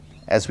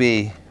As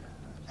we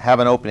have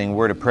an opening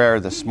word of prayer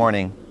this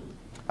morning,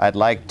 I'd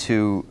like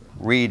to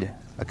read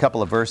a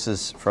couple of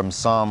verses from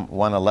Psalm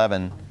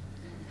 111,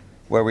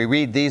 where we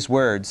read these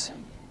words,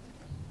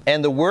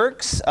 "And the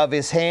works of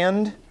his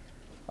hand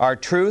are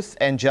truth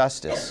and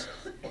justice,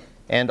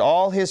 and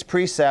all his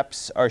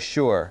precepts are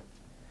sure.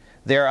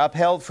 They are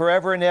upheld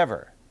forever and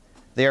ever.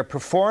 They are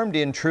performed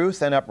in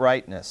truth and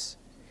uprightness.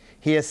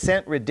 He has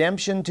sent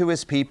redemption to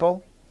his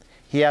people.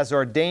 He has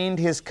ordained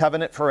his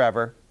covenant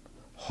forever.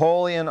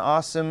 Holy and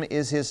awesome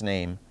is his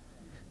name.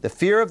 The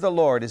fear of the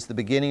Lord is the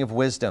beginning of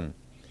wisdom,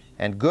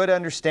 and good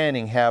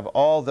understanding have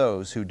all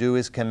those who do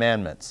his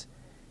commandments.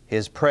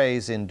 His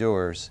praise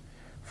endures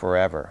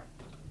forever."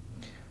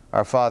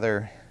 Our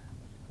Father,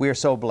 we are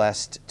so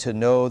blessed to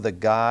know the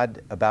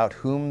God about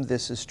whom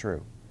this is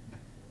true.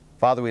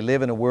 Father, we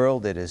live in a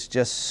world that is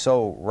just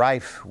so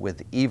rife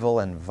with evil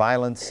and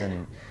violence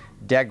and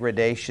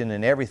degradation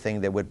and everything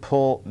that would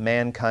pull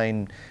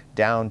mankind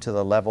down to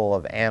the level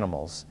of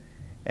animals.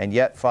 And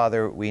yet,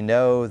 Father, we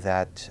know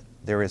that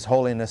there is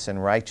holiness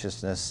and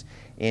righteousness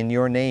in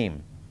your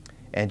name.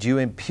 And you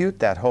impute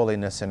that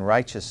holiness and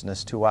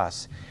righteousness to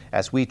us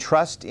as we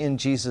trust in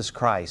Jesus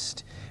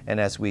Christ and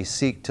as we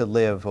seek to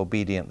live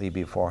obediently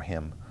before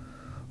him.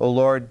 O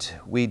Lord,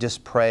 we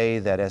just pray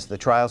that as the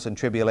trials and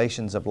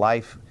tribulations of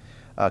life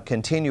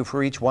continue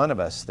for each one of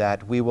us,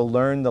 that we will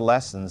learn the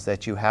lessons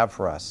that you have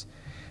for us.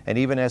 And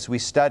even as we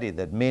study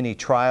the many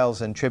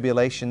trials and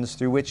tribulations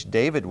through which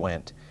David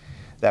went,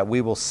 that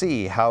we will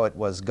see how it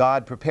was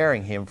God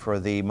preparing him for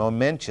the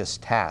momentous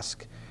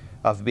task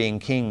of being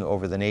king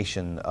over the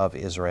nation of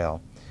Israel.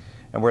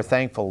 And we're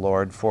thankful,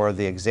 Lord, for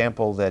the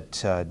example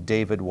that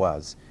David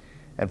was.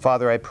 And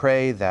Father, I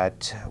pray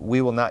that we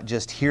will not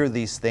just hear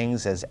these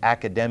things as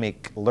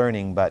academic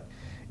learning, but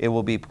it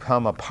will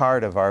become a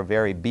part of our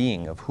very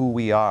being, of who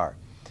we are,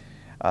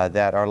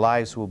 that our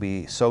lives will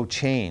be so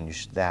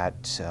changed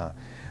that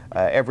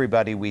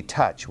everybody we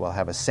touch will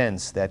have a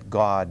sense that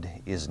God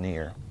is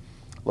near.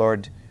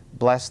 Lord,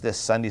 bless this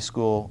Sunday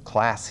school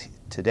class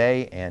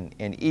today and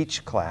in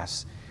each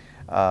class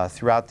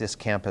throughout this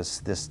campus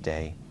this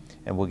day.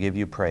 And we'll give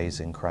you praise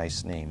in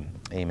Christ's name.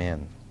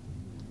 Amen.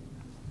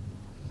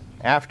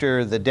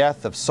 After the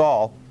death of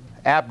Saul,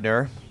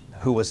 Abner,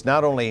 who was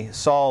not only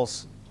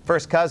Saul's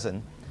first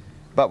cousin,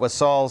 but was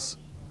Saul's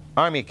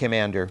army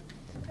commander,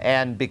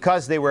 and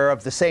because they were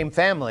of the same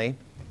family,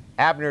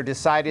 Abner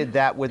decided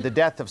that with the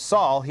death of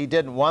Saul, he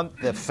didn't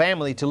want the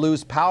family to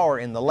lose power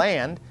in the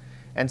land.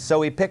 And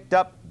so he picked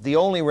up the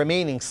only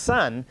remaining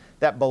son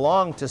that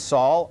belonged to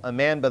Saul, a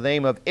man by the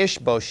name of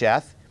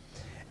Ishbosheth,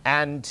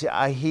 and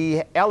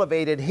he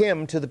elevated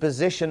him to the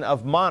position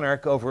of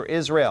monarch over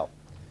Israel.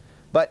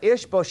 But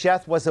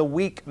Ishbosheth was a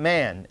weak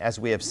man, as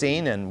we have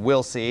seen and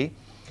will see.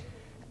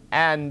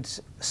 And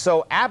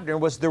so Abner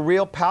was the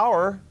real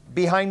power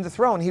behind the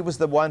throne. He was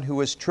the one who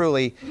was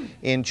truly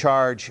in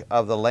charge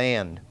of the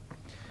land.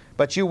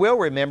 But you will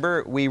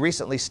remember, we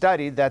recently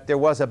studied that there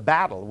was a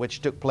battle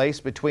which took place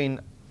between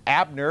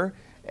Abner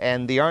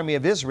and the army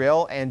of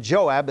Israel and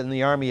Joab and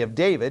the army of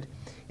David,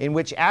 in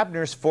which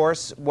Abner's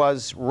force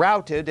was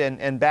routed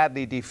and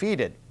badly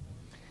defeated.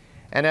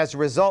 And as a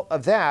result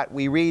of that,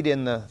 we read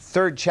in the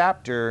 3rd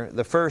chapter,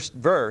 the 1st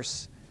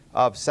verse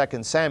of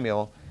 2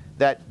 Samuel,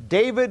 that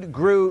David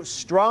grew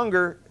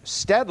stronger,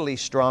 steadily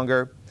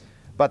stronger,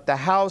 but the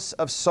house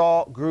of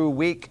Saul grew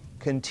weak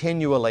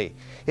continually.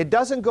 It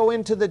doesn't go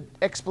into the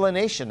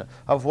explanation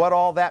of what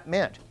all that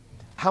meant.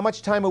 How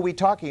much time are we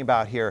talking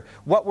about here?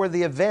 What were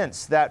the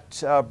events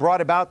that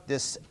brought about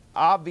this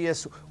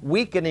obvious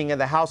weakening of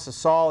the house of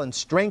Saul and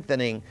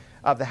strengthening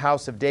of the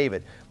house of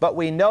David? But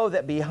we know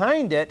that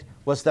behind it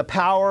was the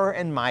power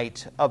and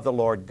might of the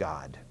Lord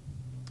God.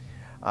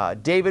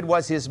 David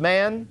was his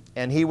man,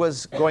 and he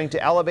was going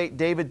to elevate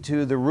David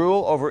to the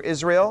rule over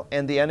Israel,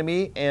 and the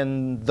enemy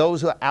and those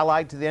who are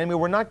allied to the enemy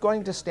were not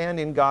going to stand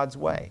in God's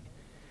way.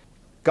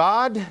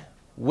 God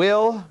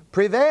will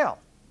prevail.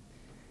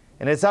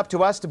 And it's up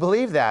to us to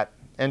believe that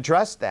and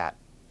trust that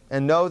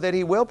and know that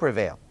he will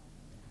prevail.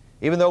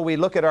 Even though we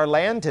look at our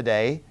land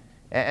today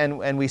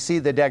and we see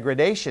the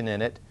degradation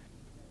in it,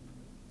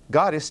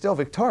 God is still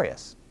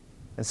victorious.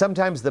 And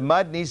sometimes the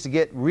mud needs to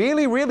get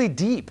really, really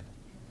deep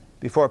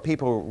before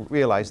people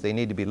realize they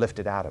need to be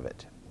lifted out of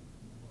it.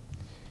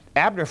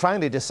 Abner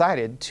finally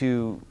decided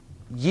to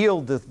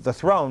yield the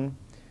throne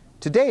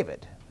to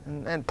David.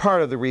 And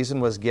part of the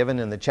reason was given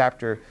in the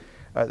chapter,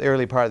 the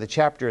early part of the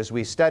chapter as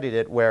we studied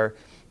it, where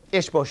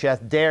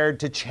Ishbosheth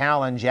dared to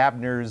challenge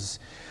Abner's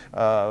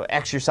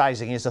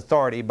exercising his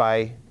authority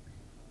by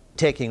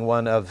taking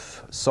one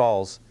of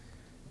Saul's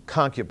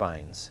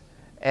concubines.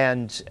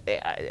 And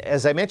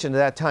as I mentioned at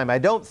that time, I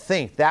don't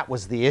think that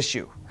was the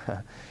issue.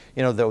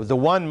 You know, the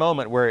one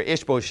moment where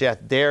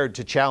Ishbosheth dared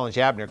to challenge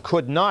Abner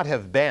could not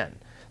have been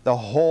the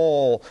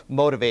whole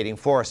motivating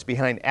force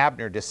behind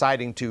Abner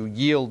deciding to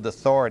yield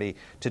authority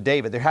to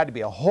David. There had to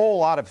be a whole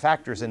lot of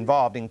factors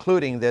involved,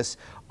 including this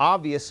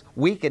obvious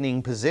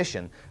weakening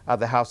position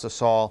of the house of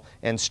Saul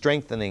and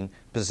strengthening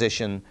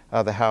position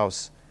of the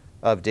house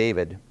of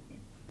David.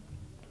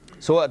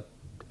 So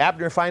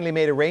Abner finally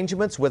made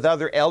arrangements with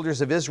other elders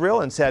of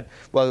Israel and said,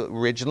 well,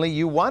 originally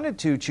you wanted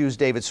to choose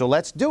David, so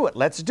let's do it.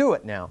 Let's do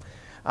it now.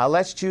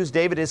 Let's choose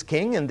David as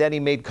king. And then he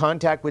made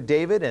contact with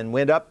David and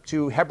went up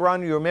to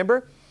Hebron, you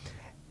remember?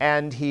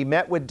 And he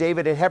met with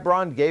David at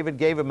Hebron. David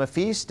gave him a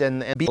feast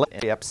and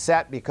be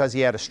upset because he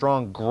had a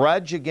strong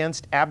grudge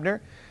against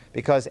Abner,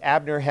 because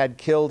Abner had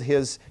killed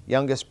his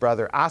youngest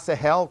brother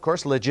Asahel, of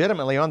course,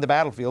 legitimately on the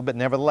battlefield, but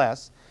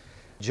nevertheless,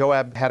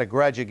 Joab had a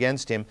grudge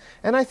against him.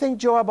 And I think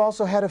Joab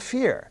also had a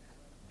fear,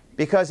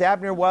 because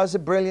Abner was a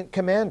brilliant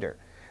commander,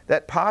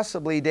 that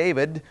possibly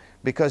David,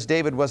 because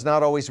David was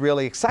not always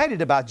really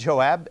excited about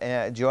Joab,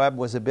 Joab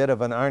was a bit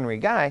of an ornery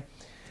guy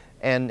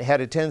and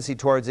had a tendency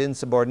towards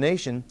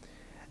insubordination,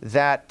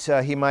 that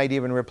he might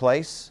even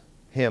replace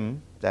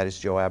him, that is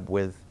Joab,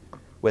 with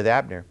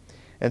Abner.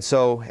 And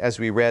so, as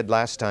we read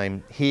last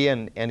time, he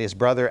and his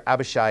brother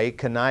Abishai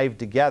connived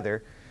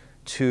together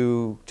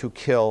to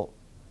kill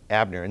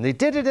Abner. And they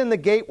did it in the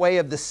gateway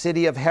of the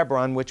city of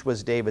Hebron, which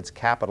was David's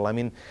capital. I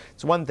mean,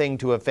 it's one thing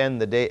to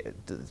offend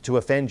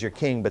your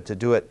king, but to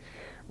do it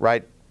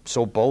right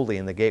so boldly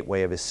in the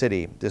gateway of his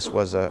city, this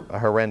was a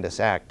horrendous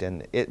act.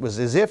 And it was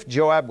as if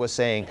Joab was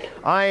saying,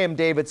 I am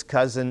David's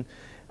cousin,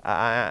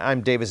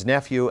 I'm David's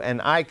nephew,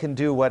 and I can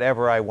do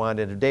whatever I want,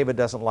 and if David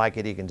doesn't like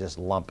it, he can just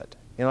lump it.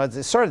 You know,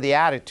 it's sort of the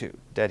attitude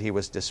that he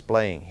was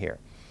displaying here.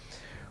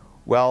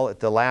 Well,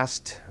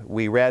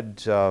 we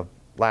read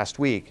last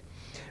week,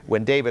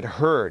 when David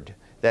heard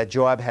that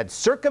Joab had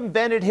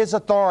circumvented his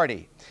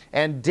authority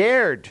and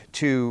dared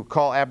to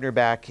call Abner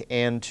back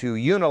and to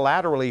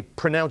unilaterally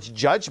pronounce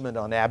judgment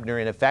on Abner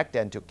in effect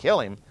and to kill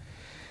him,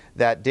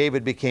 that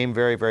David became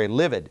very, very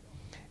livid.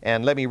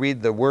 And let me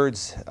read the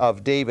words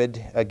of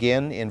David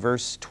again in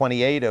verse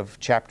 28 of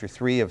chapter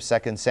 3 of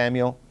 2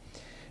 Samuel.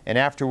 And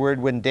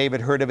afterward, when David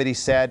heard of it, he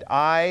said,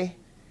 I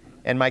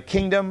and my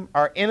kingdom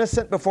are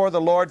innocent before the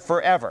Lord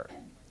forever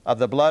of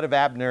the blood of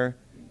Abner,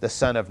 the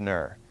son of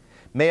Ner.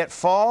 May it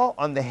fall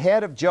on the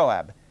head of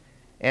Joab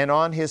and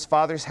on his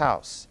father's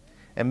house.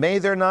 And may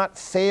there not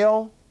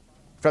fail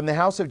from the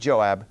house of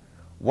Joab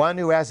one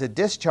who has a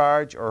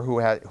discharge, or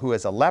who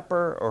is a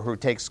leper, or who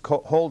takes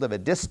hold of a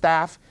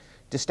distaff.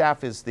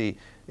 Distaff is the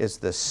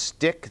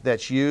stick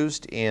that's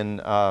used in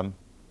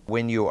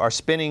when you are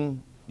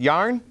spinning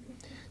yarn.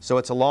 So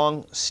it's a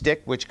long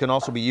stick which can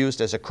also be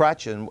used as a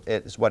crutch, and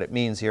it's what it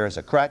means here as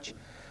a crutch.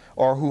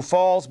 Or who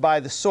falls by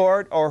the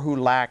sword, or who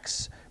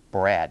lacks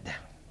bread.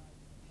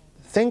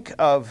 Think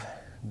of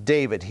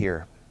David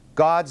here,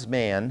 God's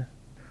man,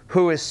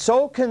 who is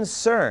so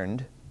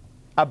concerned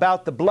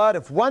about the blood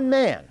of one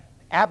man,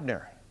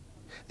 Abner,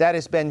 that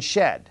has been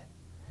shed,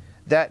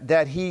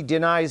 that he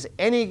denies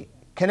any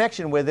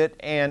connection with it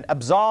and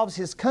absolves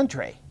his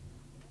country,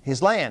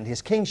 his land,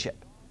 his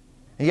kingship.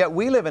 And yet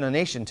we live in a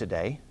nation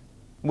today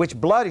in which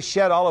blood is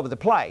shed all over the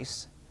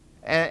place,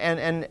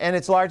 and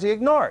it's largely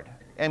ignored.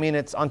 I mean,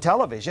 it's on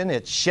television,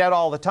 it's shed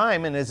all the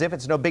time, and as if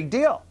it's no big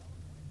deal.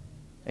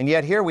 And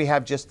yet here we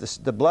have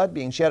just the blood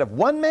being shed of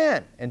one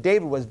man, and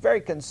David was very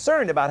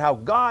concerned about how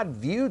God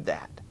viewed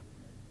that.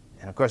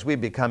 And of course we've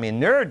become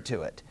inured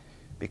to it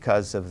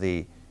because of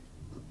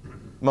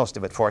most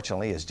of it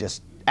fortunately is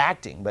just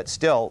acting, but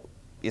still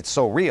it's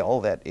so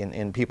real that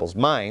in people's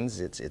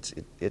minds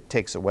it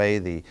takes away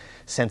the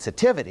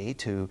sensitivity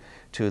to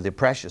the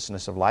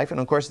preciousness of life. And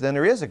of course then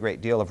there is a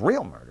great deal of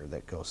real murder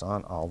that goes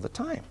on all the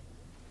time.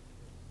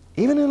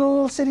 Even in a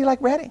little city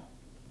like Redding.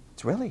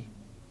 It's really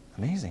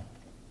amazing.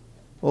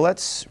 Well,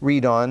 let's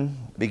read on,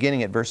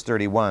 beginning at verse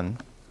 31.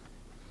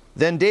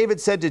 Then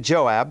David said to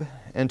Joab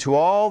and to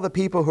all the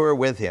people who are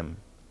with him,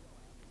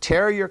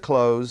 tear your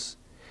clothes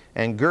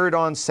and gird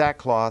on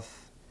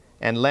sackcloth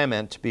and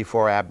lament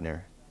before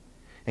Abner.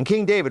 And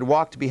King David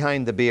walked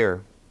behind the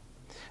bier.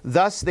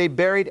 Thus they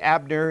buried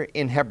Abner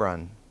in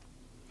Hebron.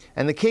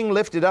 And the king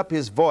lifted up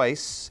his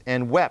voice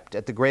and wept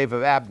at the grave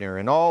of Abner,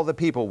 and all the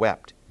people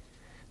wept.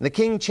 And the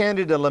king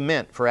chanted a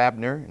lament for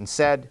Abner and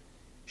said,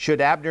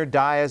 should Abner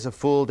die as a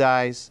fool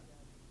dies?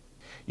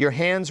 Your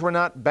hands were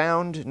not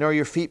bound, nor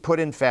your feet put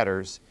in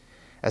fetters.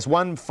 As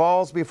one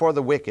falls before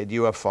the wicked,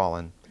 you have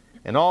fallen.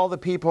 And all the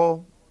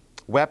people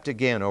wept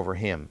again over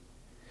him.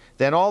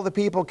 Then all the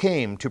people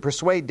came to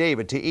persuade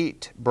David to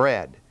eat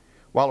bread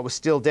while it was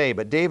still day.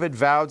 But David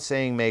vowed,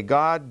 saying, may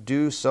God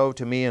do so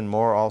to me and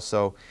more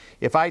also,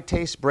 if I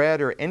taste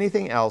bread or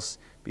anything else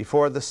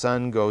before the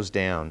sun goes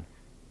down.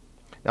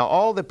 Now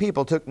all the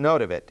people took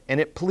note of it, and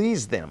it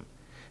pleased them,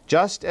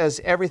 just as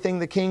everything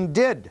the king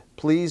did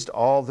pleased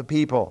all the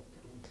people.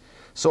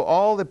 So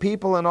all the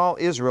people and all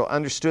Israel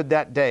understood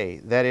that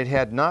day that it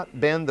had not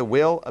been the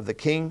will of the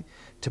king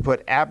to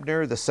put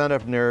Abner the son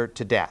of Ner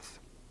to death.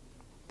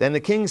 Then the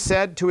king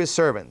said to his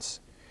servants,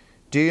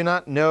 do you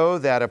not know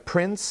that a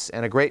prince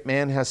and a great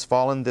man has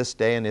fallen this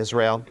day in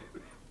Israel?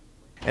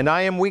 And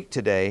I am weak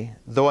today,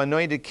 though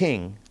anointed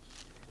king,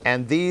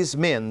 and these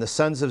men, the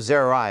sons of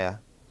Zeruiah,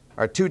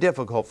 are too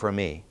difficult for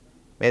me.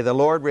 May the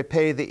Lord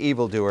repay the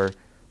evildoer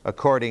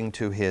according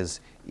to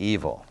his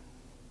evil.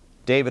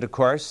 David, of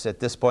course, at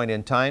this point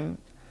in time,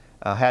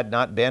 had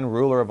not been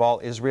ruler of all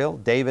Israel.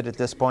 David at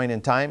this point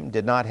in time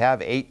did not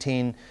have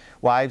 18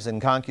 wives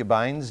and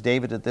concubines.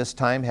 David at this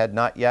time had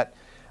not yet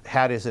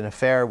had an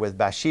affair with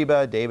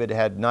Bathsheba. David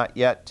had not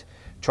yet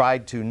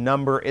tried to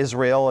number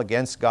Israel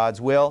against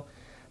God's will.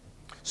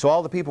 So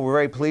all the people were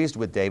very pleased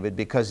with David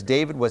because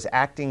David was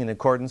acting in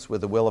accordance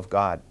with the will of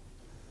God.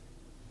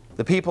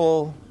 The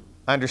people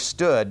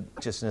understood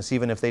righteousness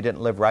even if they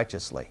didn't live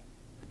righteously.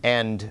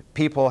 And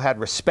people had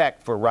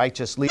respect for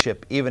righteous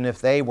leadership even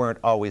if they weren't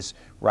always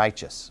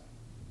righteous.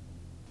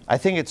 I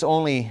think it's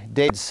only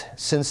David's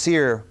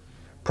sincere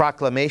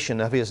proclamation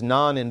of his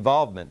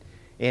non-involvement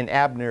in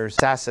Abner's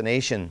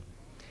assassination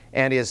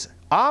and his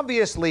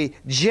obviously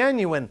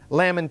genuine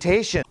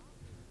lamentation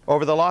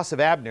over the loss of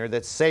Abner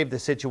that saved the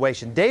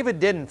situation. David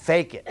didn't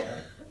fake it.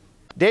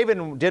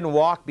 David didn't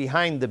walk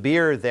behind the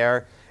bier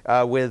there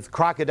with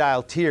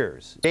crocodile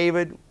tears.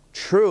 David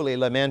truly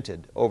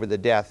lamented over the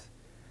death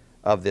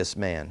of this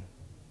man.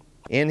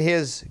 In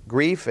his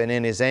grief and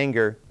in his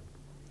anger,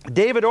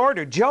 David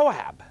ordered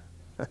Joab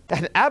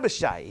and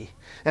Abishai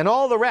and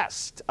all the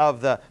rest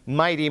of the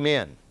mighty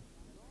men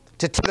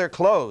to tear their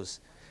clothes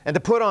and to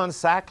put on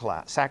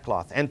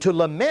sackcloth and to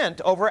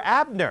lament over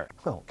Abner.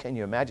 Oh, can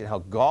you imagine how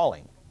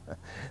galling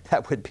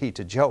that would be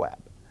to Joab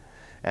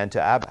and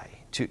to Abishai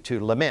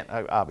to lament?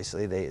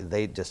 Obviously,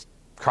 they just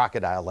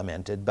crocodile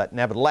lamented, but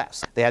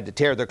nevertheless, they had to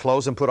tear their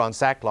clothes and put on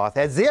sackcloth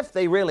as if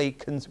they really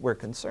were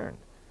concerned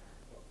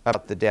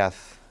about the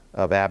death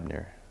of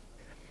Abner.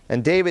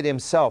 And David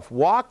himself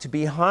walked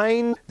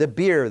behind the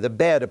bier, the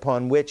bed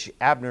upon which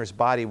Abner's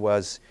body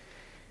was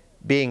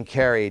being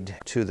carried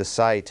to the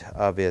site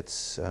of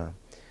its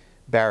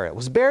burial. It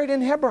was buried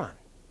in Hebron.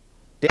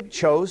 David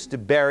chose to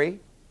bury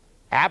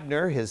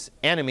Abner, his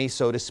enemy,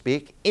 so to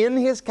speak, in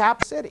his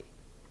capital city.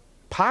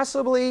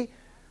 Possibly,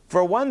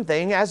 for one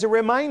thing, as a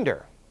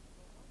reminder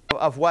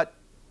of what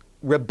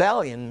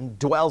rebellion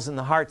dwells in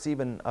the hearts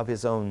even of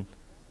his own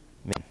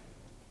men.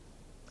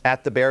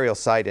 At the burial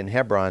site in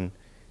Hebron,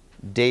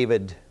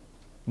 David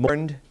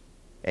mourned,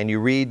 and you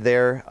read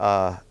there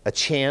a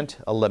chant,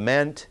 a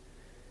lament,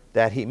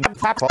 that he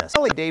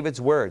only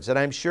David's words, and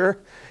I'm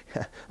sure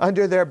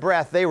under their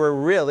breath they were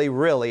really,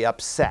 really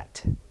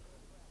upset.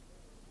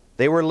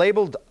 They were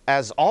labeled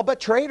as all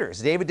but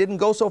traitors. David didn't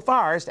go so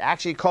far as to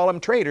actually call them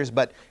traitors,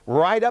 but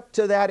right up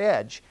to that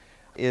edge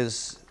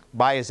is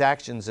by his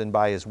actions and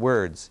by his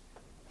words,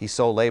 he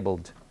so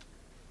labeled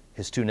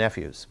his two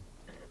nephews.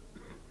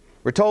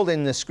 We're told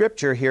in the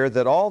scripture here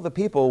that all the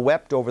people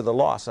wept over the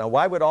loss. Now,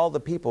 why would all the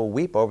people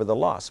weep over the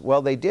loss?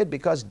 Well, they did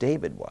because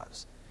David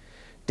was.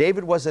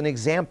 David was an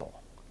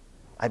example.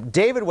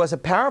 David was a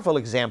powerful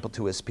example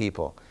to his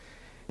people.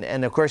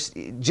 And of course,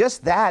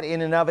 just that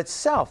in and of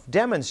itself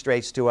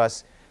demonstrates to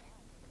us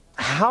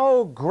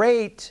how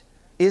great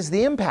is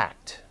the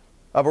impact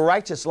of a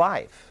righteous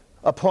life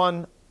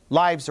upon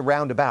lives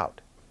around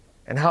about,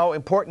 and how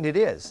important it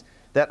is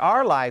that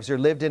our lives are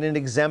lived in an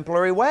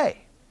exemplary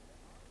way,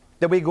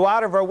 that we go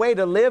out of our way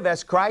to live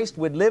as Christ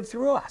would live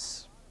through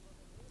us,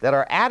 that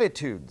our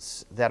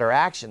attitudes, that our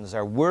actions,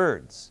 our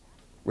words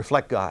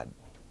reflect God.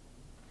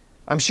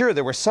 I'm sure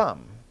there were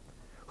some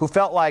who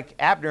felt like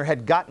Abner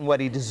had gotten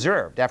what he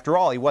deserved. After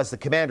all, he was the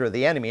commander of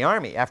the enemy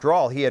army. After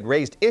all, he had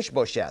raised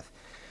Ishbosheth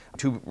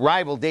to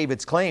rival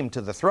David's claim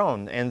to the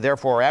throne, and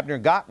therefore Abner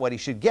got what he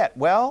should get.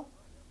 Well,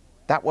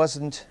 that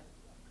wasn't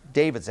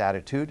David's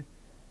attitude.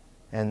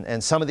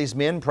 And some of these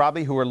men,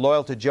 probably who were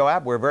loyal to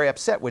Joab, were very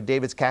upset with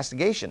David's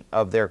castigation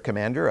of their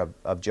commander,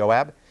 of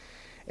Joab,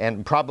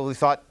 and probably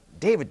thought,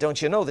 David,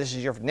 don't you know this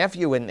is your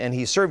nephew and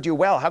he served you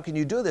well. How can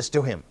you do this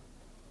to him?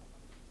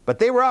 But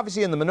they were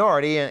obviously in the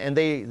minority, and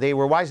they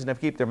were wise enough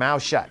to keep their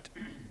mouths shut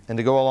and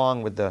to go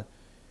along with the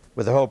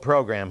whole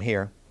program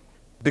here,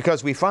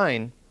 because we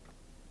find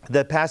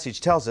the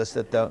passage tells us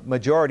that the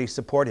majority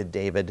supported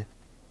David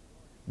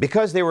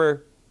because they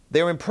were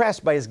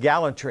impressed by his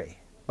gallantry,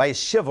 by his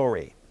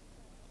chivalry,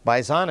 by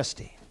his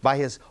honesty, by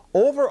his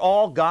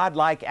overall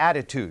godlike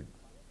attitude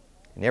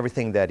in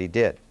everything that he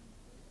did.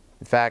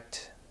 In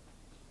fact,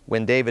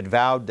 when David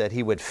vowed that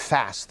he would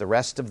fast the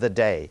rest of the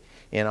day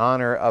in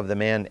honor of the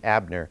man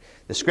Abner,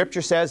 the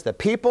scripture says the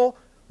people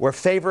were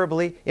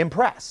favorably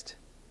impressed.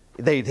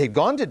 They'd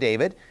gone to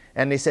David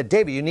and they said,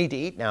 David, you need to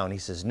eat now. And he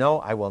says, no,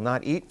 I will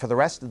not eat for the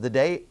rest of the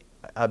day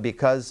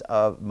because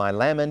of my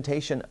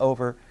lamentation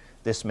over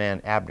this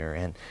man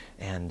Abner.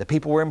 And the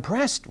people were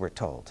impressed, we're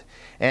told.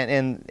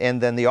 And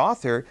then the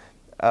author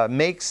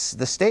makes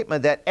the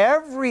statement that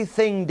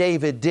everything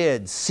David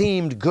did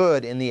seemed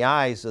good in the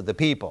eyes of the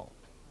people.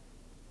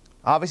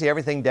 Obviously,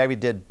 everything David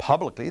did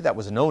publicly, that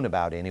was known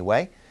about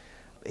anyway.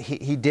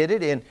 He did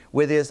it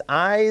with his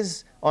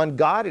eyes on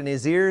God and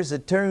his ears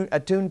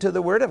attuned to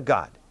the Word of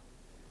God.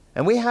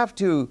 And we have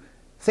to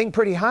think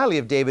pretty highly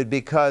of David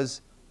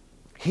because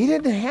he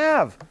didn't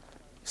have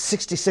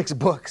 66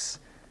 books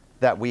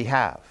that we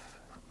have.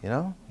 You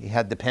know, he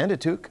had the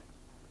Pentateuch,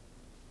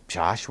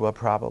 Joshua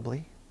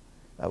probably.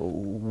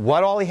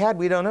 What all he had,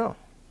 we don't know.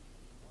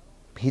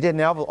 He didn't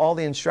have all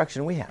the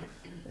instruction we have.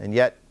 And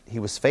yet, he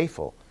was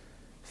faithful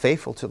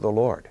to the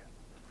Lord.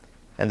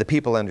 And the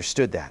people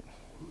understood that.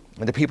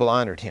 And the people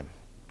honored him.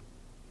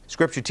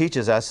 Scripture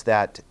teaches us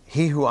that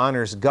he who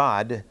honors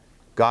God,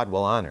 God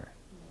will honor.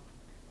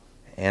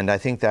 And I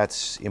think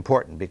that's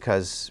important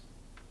because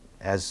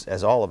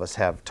as all of us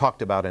have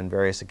talked about on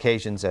various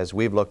occasions, as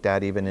we've looked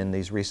at even in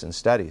these recent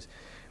studies,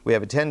 we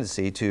have a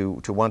tendency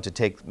to want to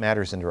take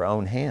matters into our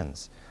own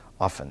hands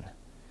often.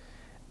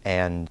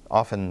 And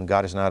often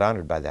God is not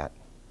honored by that.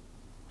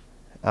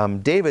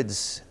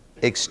 David's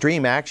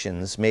extreme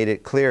actions made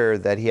it clear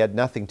that he had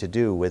nothing to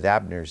do with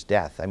Abner's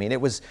death. I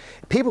mean,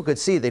 people could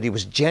see that he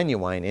was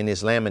genuine in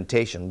his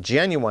lamentation,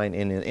 genuine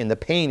in the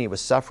pain he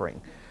was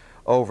suffering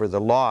over the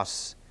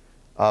loss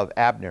of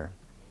Abner.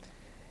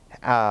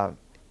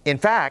 In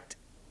fact,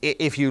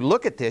 if you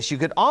look at this, you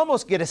could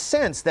almost get a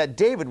sense that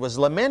David was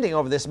lamenting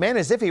over this man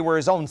as if he were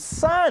his own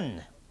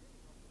son.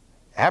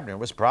 Abner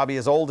was probably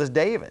as old as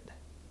David,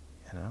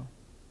 you know.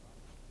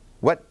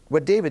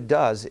 What David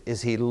does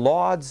is he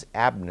lauds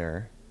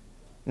Abner,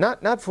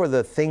 not for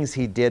the things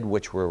he did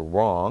which were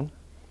wrong,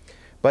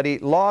 but he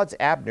lauds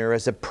Abner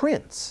as a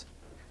prince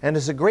and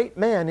as a great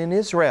man in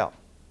Israel.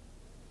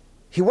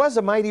 He was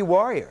a mighty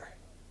warrior,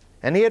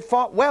 and he had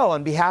fought well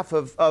on behalf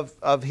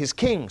of his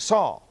king,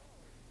 Saul.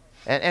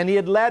 And he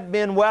had led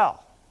men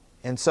well.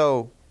 And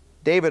so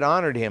David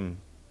honored him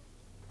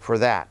for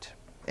that.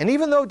 And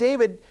even though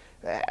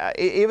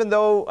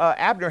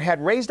Abner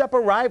had raised up a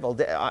rival,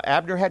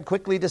 Abner had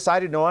quickly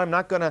decided, no, I'm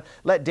not going to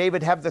let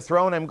David have the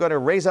throne. I'm going to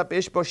raise up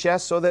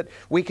Ishbosheth so that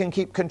we can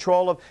keep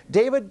control of.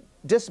 David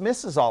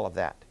dismisses all of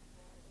that.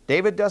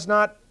 David does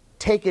not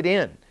take it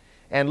in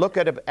and look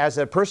at it as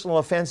a personal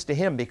offense to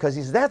him,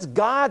 because that's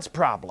God's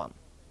problem.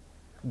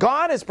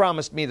 God has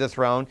promised me the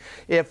throne.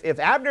 If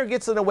Abner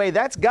gets in the way,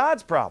 that's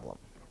God's problem.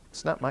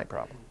 It's not my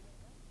problem.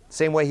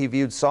 Same way he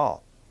viewed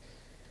Saul.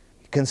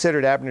 He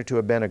considered Abner to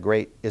have been a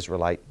great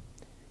Israelite,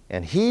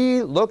 and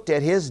he looked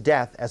at his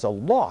death as a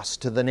loss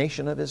to the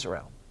nation of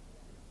Israel.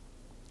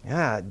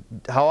 Yeah,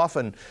 how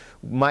often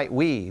might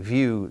we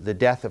view the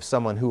death of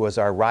someone who was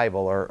our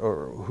rival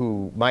or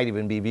who might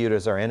even be viewed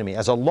as our enemy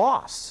as a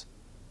loss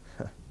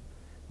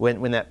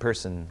when that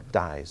person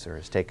dies or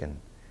is taken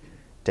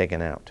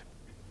out?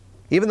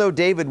 Even though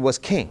David was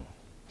king,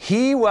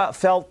 he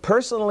felt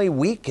personally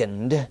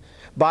weakened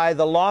by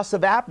the loss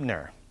of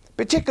Abner,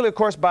 particularly, of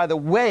course, by the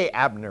way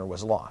Abner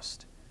was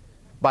lost,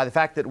 by the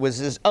fact that it was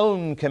his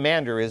own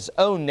commander, his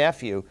own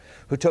nephew,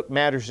 who took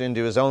matters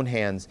into his own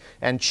hands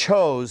and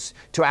chose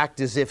to act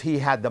as if he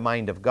had the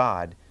mind of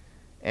God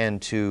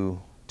and to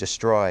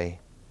destroy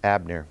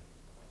Abner.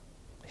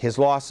 His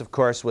loss, of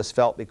course, was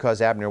felt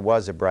because Abner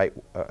was a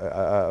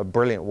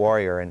brilliant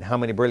warrior. And how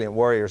many brilliant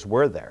warriors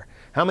were there?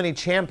 How many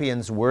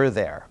champions were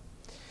there?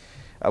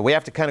 We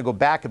have to kind of go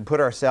back and put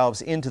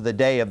ourselves into the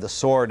day of the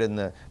sword and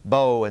the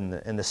bow and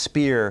the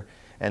spear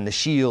and the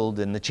shield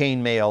and the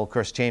chainmail. Of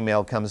course,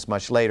 chainmail comes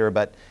much later,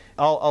 but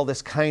all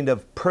this kind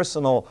of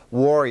personal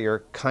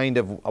warrior kind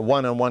of a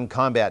one-on-one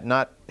combat,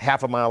 not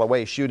half a mile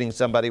away shooting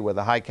somebody with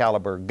a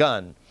high-caliber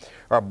gun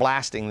or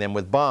blasting them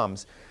with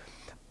bombs.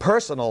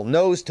 Personal,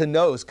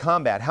 nose-to-nose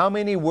combat. How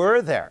many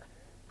were there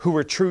who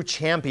were true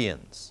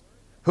champions,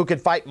 who could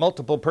fight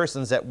multiple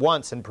persons at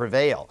once and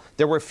prevail?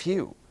 There were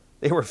few.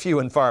 They were few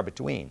and far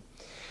between.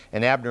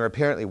 And Abner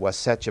apparently was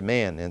such a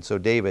man, and so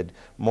David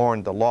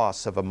mourned the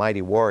loss of a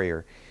mighty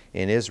warrior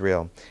in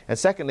Israel. And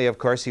secondly, of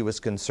course, he was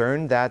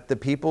concerned that the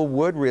people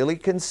would really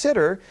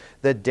consider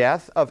the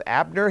death of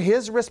Abner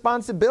his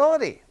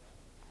responsibility.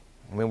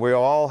 I mean, we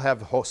all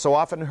have so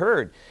often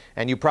heard,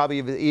 and you probably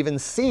have even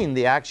seen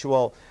the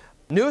actual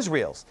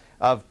newsreels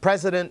of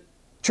President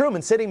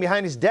Truman sitting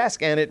behind his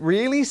desk, and it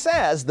really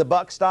says the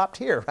buck stopped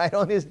here, right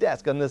on his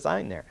desk on the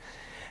sign there.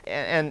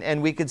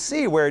 And we could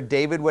see where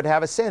David would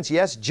have a sense,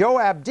 yes,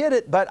 Joab did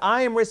it, but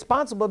I am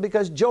responsible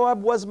because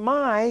Joab was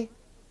my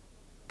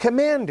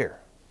commander.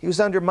 He was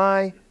under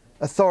my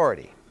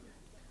authority.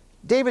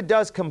 David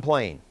does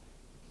complain,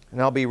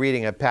 and I'll be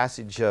reading a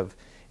passage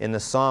in the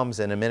Psalms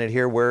in a minute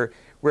here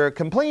where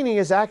complaining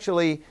is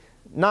actually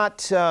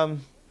not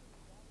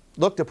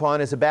looked upon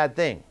as a bad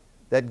thing.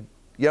 That,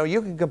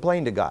 you can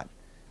complain to God.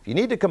 If you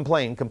need to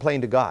complain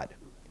to God.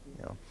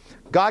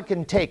 God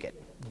can take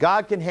it.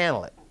 God can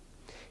handle it.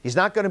 He's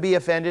not going to be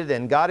offended,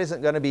 and God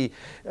isn't going to be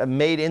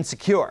made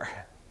insecure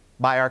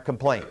by our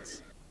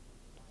complaints.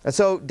 And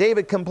so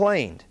David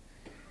complained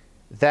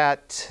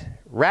that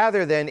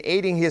rather than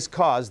aiding his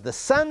cause, the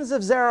sons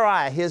of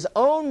Zeruiah, his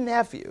own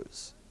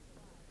nephews,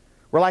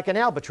 were like an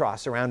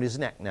albatross around his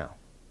neck now.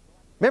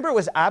 Remember, it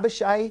was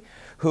Abishai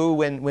who,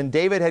 when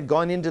David had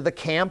gone into the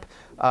camp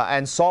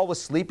and Saul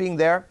was sleeping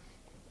there,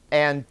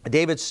 and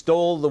David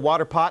stole the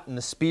water pot and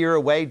the spear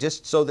away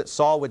just so that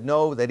Saul would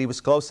know that he was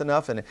close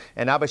enough. And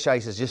Abishai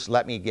says, just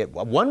let me get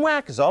one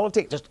whack is all it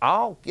takes.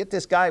 I'll get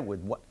this guy with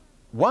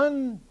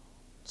one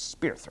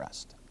spear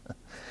thrust.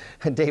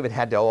 And David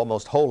had to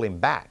almost hold him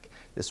back.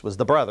 This was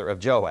the brother of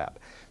Joab.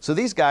 So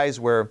these guys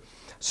were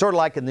sort of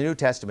like in the New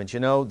Testament,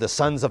 the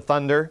sons of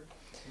thunder,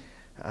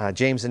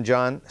 James and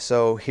John.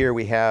 So here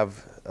we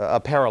have a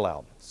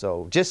parallel.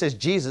 So just as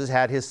Jesus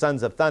had his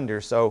sons of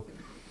thunder, so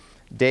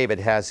David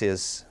has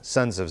his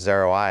sons of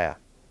Zeruiah.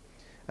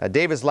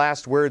 David's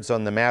last words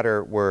on the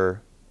matter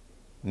were,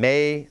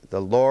 "May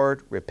the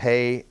Lord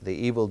repay the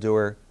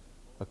evildoer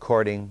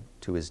according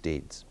to his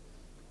deeds."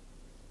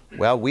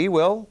 Well, we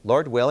will,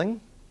 Lord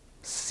willing,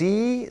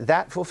 see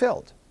that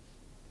fulfilled.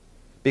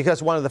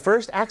 Because one of the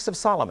first acts of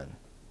Solomon,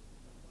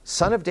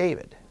 son of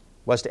David,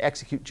 was to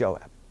execute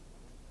Joab.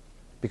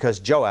 Because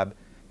Joab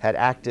had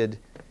acted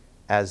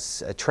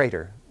as a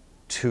traitor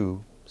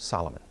to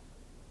Solomon.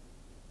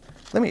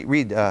 Let me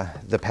read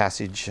the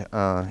passage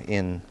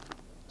in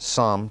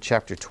Psalm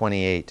chapter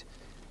 28,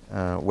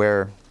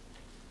 where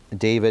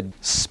David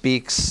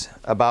speaks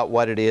about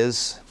what it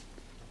is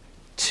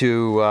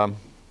to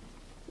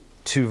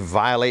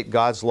violate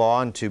God's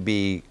law and to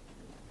be,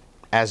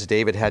 as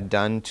David had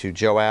done to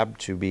Joab,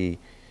 to be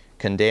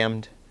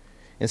condemned.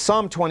 In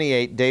Psalm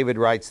 28, David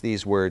writes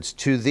these words,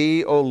 "To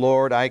thee, O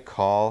Lord, I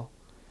call,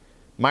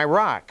 my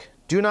rock,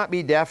 do not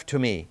be deaf to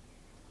me,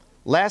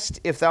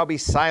 lest if thou be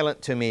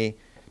silent to me,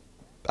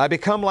 I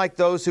become like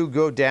those who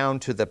go down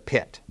to the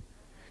pit.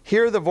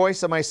 Hear the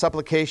voice of my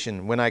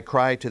supplication when I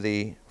cry to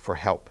thee for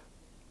help.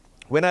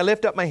 When I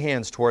lift up my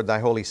hands toward thy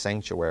holy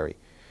sanctuary,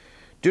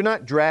 do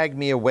not drag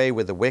me away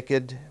with the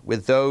wicked,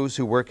 with those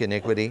who work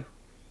iniquity,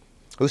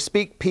 who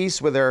speak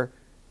peace with their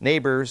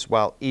neighbors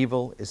while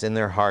evil is in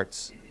their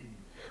hearts.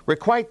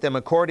 Requite them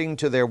according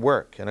to their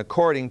work and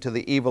according to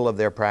the evil of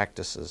their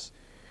practices.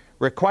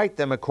 Requite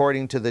them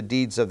according to the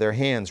deeds of their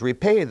hands.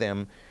 Repay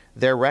them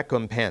their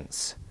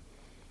recompense.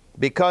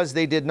 Because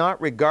they did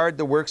not regard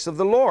the works of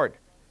the Lord,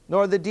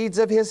 nor the deeds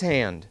of his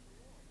hand,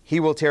 he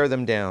will tear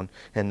them down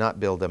and not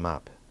build them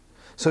up."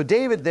 So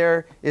David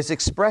there is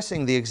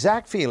expressing the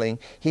exact feeling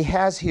he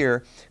has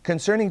here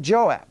concerning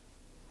Joab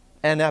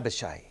and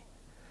Abishai.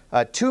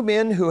 Two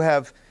men who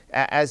have,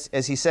 as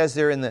he says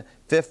there in the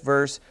 5th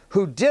verse,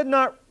 who did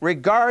not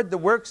regard the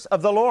works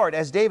of the Lord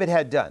as David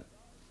had done.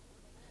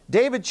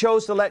 David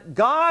chose to let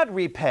God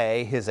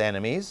repay his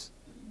enemies,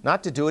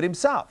 not to do it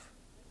himself.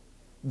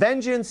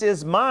 "Vengeance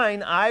is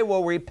mine, I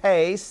will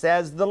repay,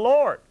 says the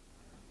Lord."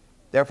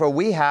 Therefore,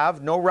 we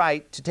have no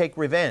right to take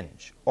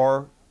revenge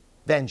or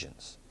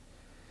vengeance.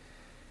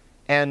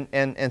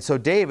 And so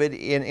David,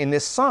 in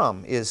this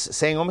psalm, is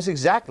saying almost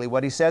exactly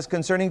what he says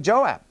concerning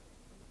Joab.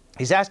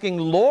 He's asking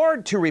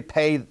Lord to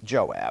repay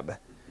Joab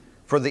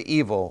for the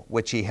evil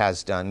which he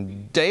has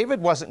done.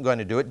 David wasn't going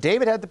to do it.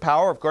 David had the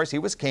power. Of course, he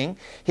was king.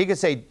 He could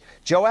say,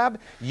 "Joab,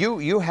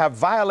 you have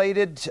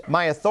violated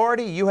my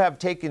authority. You have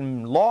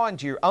taken law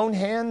into your own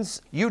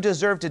hands. You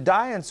deserve to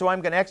die, and so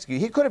I'm going to execute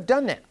you." He could have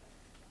done that.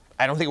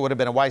 I don't think it would have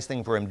been a wise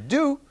thing for him to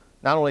do,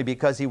 not only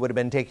because he would have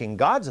been taking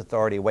God's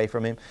authority away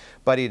from him,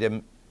 but he'd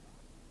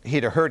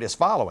have hurt his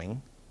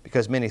following,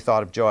 because many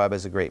thought of Joab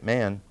as a great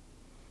man.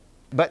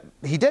 But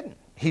he didn't.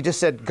 He just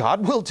said,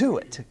 "God will do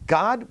it.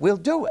 God will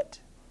do it."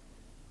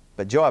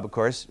 But Joab, of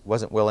course,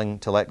 wasn't willing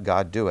to let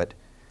God do it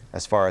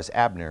as far as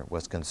Abner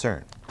was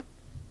concerned.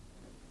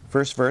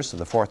 First verse of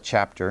the 4th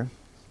chapter.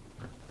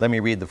 Let me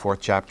read the 4th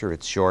chapter.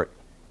 It's short,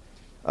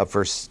 of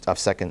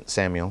 2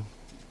 Samuel.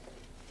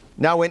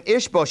 "Now when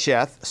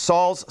Ishbosheth,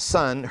 Saul's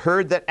son,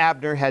 heard that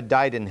Abner had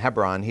died in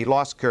Hebron, he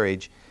lost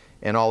courage,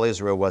 and all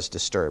Israel was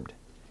disturbed.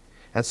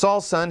 And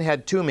Saul's son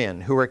had 2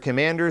 men who were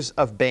commanders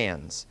of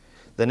bands.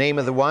 The name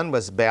of the one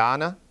was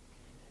Baanah,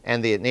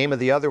 and the name of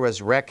the other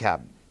was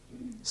Rechab,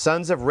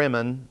 sons of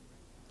Rimmon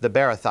the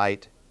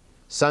Beerothite,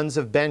 sons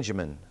of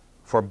Benjamin.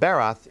 For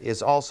Beeroth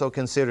is also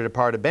considered a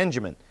part of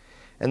Benjamin.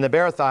 And the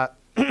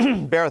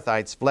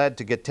Beerothites fled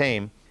to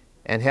Gittaim,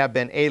 and have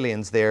been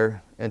aliens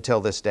there until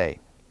this day.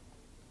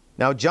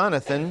 Now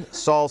Jonathan,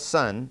 Saul's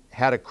son,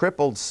 had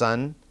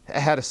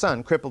a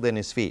son crippled in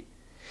his feet.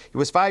 He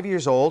was 5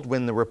 years old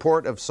when the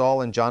report of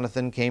Saul and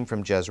Jonathan came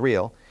from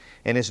Jezreel,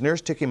 and his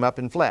nurse took him up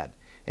and fled.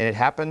 And it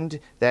happened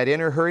that in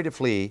her hurry to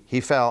flee,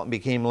 he fell and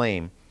became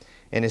lame,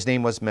 and his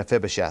name was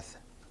Mephibosheth.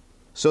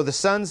 So the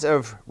sons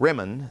of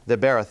Rimmon the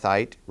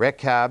Beerothite,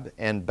 Rechab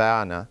and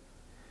Baanah,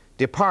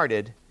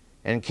 departed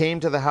and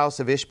came to the house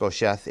of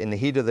Ishbosheth in the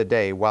heat of the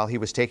day while he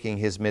was taking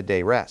his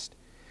midday rest.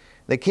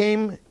 They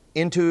came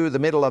into the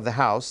middle of the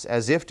house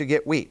as if to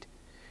get wheat,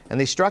 and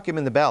they struck him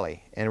in the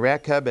belly, and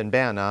Rechab and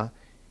Baanah,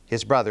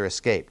 his brother,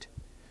 escaped.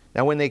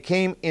 Now when they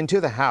came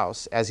into the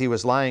house, as he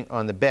was lying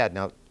on the bed,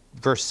 now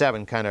verse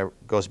 7 kind of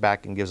goes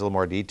back and gives a little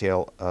more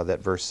detail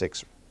that verse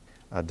 6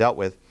 dealt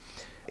with.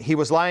 He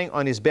was lying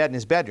on his bed in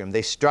his bedroom.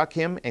 They struck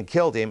him and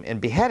killed him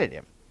and beheaded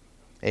him.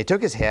 And they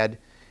took his head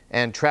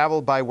and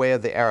traveled by way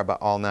of the Arabah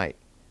all night.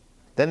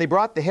 Then they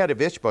brought the head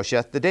of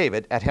Ishbosheth to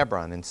David at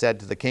Hebron and said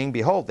to the king,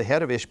 "Behold, the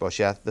head of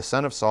Ishbosheth, the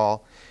son of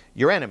Saul,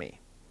 your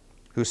enemy,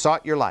 who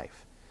sought your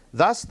life.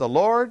 Thus the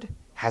Lord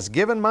has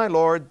given my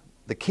lord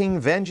the king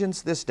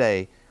vengeance this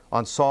day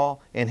on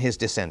Saul and his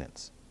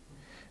descendants."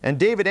 And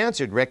David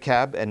answered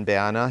Rechab and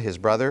Baanah, his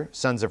brother,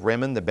 sons of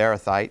Rimmon the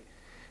Beerothite,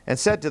 and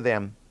said to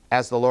them,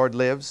 "As the Lord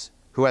lives,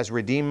 who has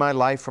redeemed my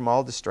life from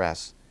all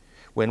distress,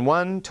 when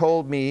one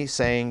told me,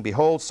 saying,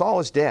 Behold, Saul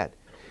is dead,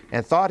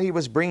 and thought he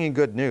was bringing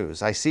good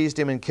news, I seized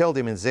him and killed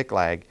him in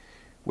Ziklag,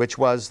 which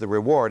was the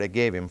reward I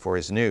gave him for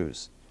his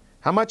news.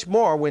 How much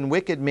more when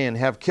wicked men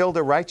have killed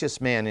a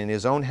righteous man in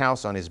his own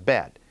house on his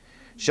bed?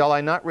 Shall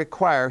I not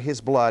require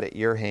his blood at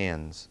your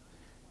hands?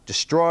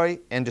 Destroy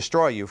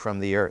you from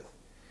the earth.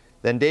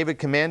 Then David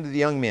commanded the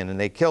young men, and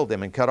they killed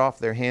them and cut off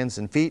their hands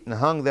and feet and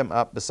hung them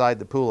up beside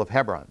the pool of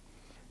Hebron.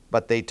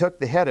 But they took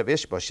the head of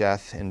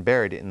Ishbosheth and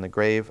buried it in the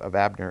grave of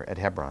Abner at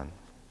Hebron.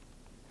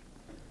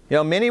 You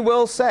know, many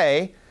will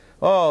say,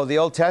 oh, the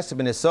Old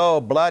Testament is so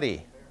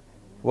bloody.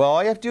 Well,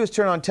 all you have to do is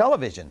turn on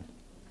television.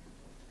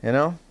 You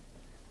know?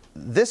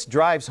 This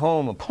drives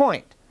home a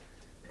point.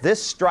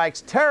 This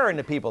strikes terror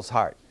into people's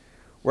heart.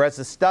 Whereas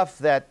the stuff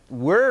that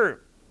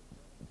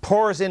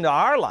pours into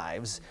our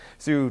lives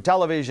through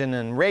television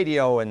and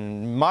radio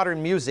and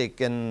modern music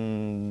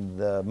and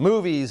the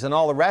movies and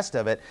all the rest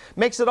of it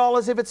makes it all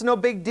as if it's no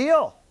big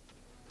deal.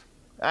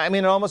 I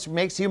mean, it almost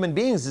makes human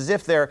beings as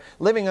if they're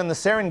living on the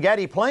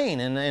Serengeti plain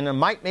and a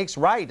might makes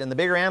right and the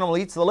bigger animal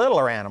eats the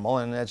littler animal,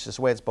 and that's just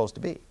the way it's supposed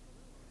to be.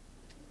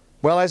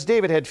 Well, as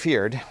David had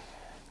feared,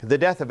 the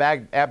death of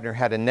Abner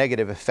had a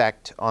negative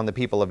effect on the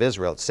people of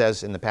Israel. It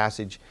says in the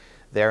passage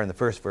there in the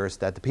first verse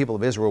that the people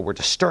of Israel were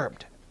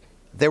disturbed.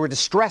 They were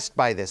distressed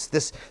by this.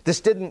 This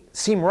didn't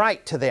seem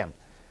right to them.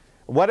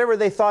 Whatever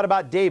they thought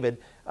about David,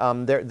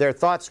 their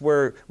thoughts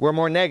were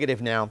more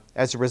negative now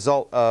as a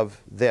result of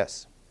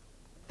this.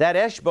 That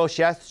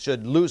Ishbosheth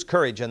should lose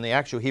courage, and the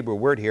actual Hebrew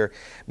word here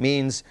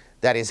means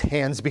that his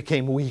hands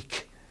became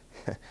weak.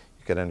 You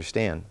could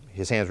understand.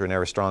 His hands were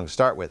never strong to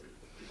start with.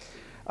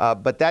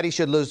 But that he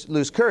should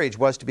lose courage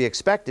was to be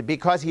expected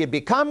because he had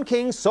become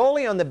king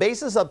solely on the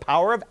basis of the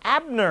power of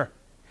Abner.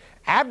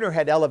 Abner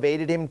had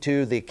elevated him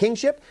to the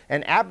kingship,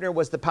 and Abner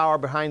was the power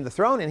behind the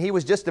throne, and he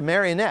was just a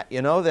marionette,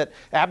 you know, that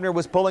Abner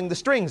was pulling the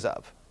strings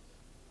of.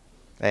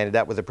 I ended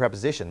that with a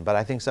preposition, but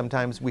I think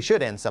sometimes we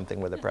should end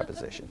something with a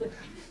preposition.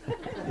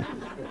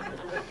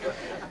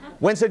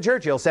 Winston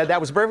Churchill said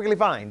that was perfectly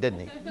fine,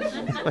 didn't he?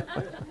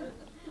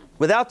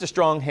 Without the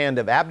strong hand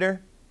of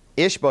Abner,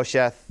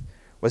 Ishbosheth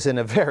was in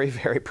a very,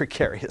 very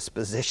precarious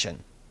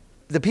position.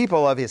 The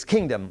people of his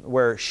kingdom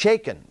were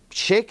shaken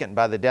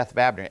by the death of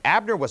Abner.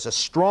 Abner was a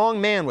strong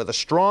man with a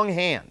strong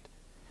hand.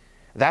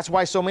 That's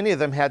why so many of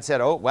them had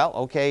said, oh, well,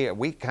 okay,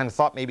 we kind of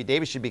thought maybe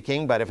David should be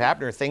king, but if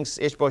Abner thinks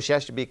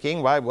Ishbosheth should be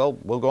king, why, well,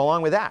 we'll go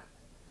along with that.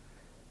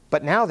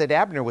 But now that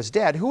Abner was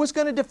dead, who was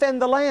going to defend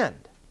the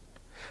land?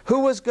 Who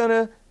was going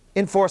to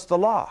enforce the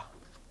law?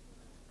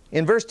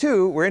 In verse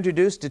 2, we're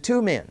introduced to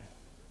two men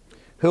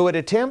who would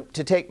attempt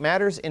to take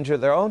matters into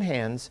their own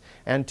hands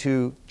and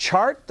to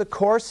chart the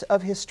course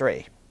of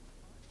history.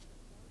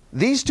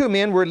 These two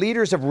men were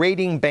leaders of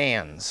raiding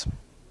bands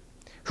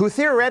who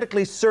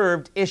theoretically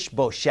served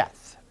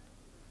Ishbosheth.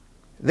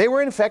 They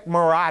were in fact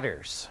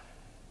marauders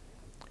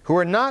who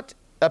were not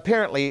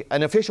apparently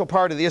an official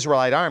part of the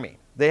Israelite army.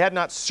 They had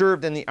not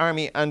served in the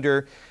army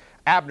under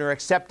Abner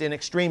except in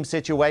extreme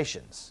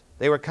situations.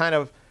 They were kind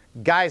of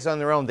guys on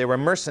their own. They were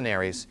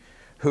mercenaries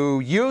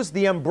who used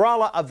the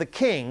umbrella of the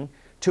king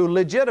to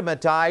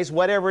legitimatize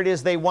whatever it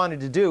is they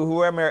wanted to do,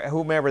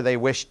 whomever they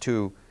wished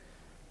to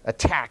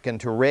attack and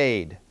to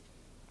raid.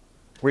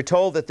 We're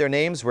told that their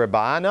names were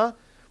Baana,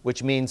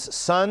 which means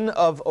son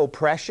of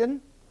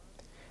oppression,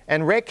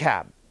 and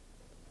Rechab,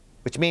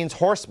 which means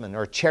horseman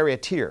or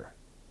charioteer.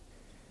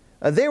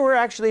 They were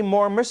actually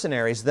more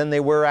mercenaries than they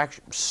were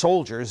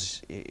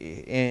soldiers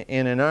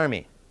in an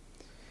army.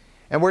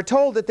 And we're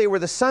told that they were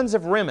the sons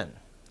of Rimmon.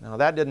 Now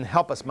that didn't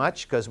help us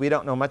much because we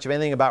don't know much of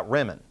anything about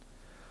Rimmon.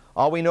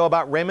 All we know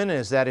about Rimmon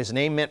is that his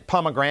name meant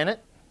pomegranate.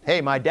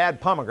 Hey, my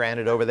dad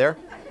pomegranate over there.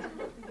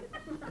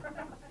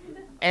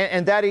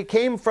 and that he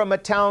came from a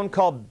town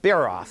called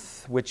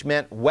Beeroth, which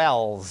meant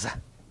wells.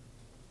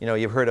 You know,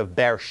 you've heard of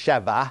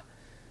Beersheba,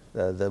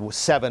 the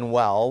seven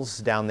wells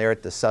down there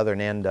at the southern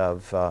end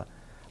of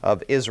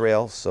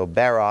Israel. So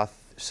Beeroth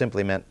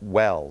simply meant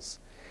wells.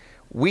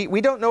 We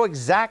don't know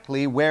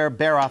exactly where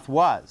Beeroth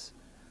was.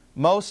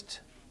 Most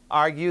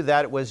argue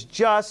that it was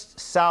just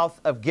south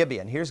of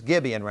Gibeon. Here's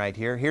Gibeon right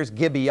here. Here's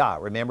Gibeah.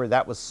 Remember,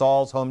 that was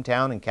Saul's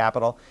hometown and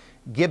capital.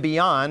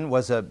 Gibeon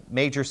was a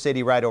major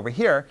city right over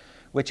here,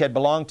 which had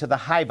belonged to the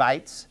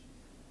Hivites.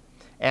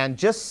 And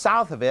just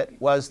south of it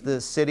was the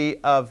city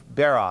of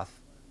Beeroth,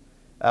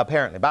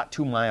 apparently, about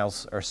 2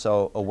 miles or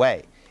so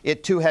away.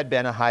 It too had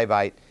been a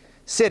Hivite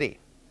city.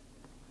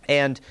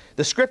 And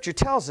the scripture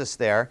tells us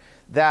there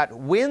that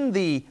when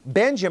the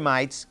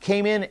Benjamites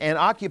came in and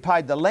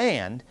occupied the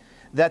land,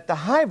 that the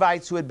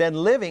Hivites who had been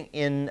living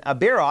in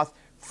Beeroth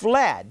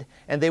fled,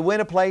 and they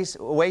went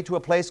away to a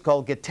place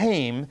called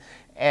Gitaim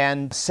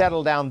and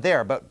settled down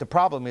there. But the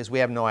problem is we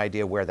have no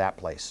idea where that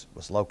place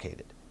was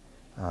located.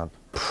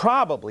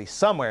 Probably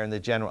somewhere in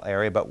the general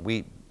area, but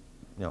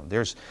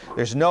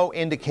there's no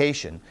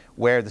indication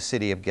where the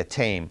city of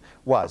Gitaim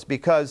was,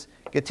 because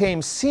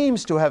Gitaim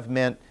seems to have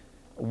meant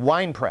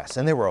wine press,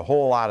 and there were a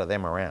whole lot of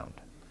them around.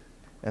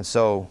 And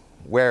so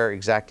where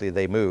exactly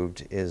they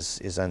moved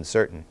is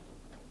uncertain.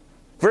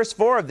 Verse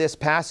 4 of this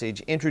passage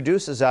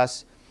introduces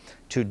us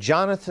to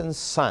Jonathan's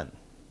son,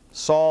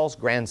 Saul's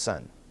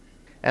grandson.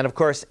 And of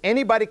course,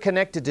 anybody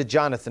connected to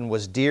Jonathan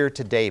was dear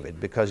to David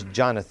because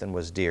Jonathan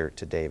was dear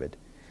to David.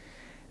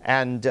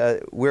 And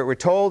we're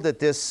told that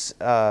this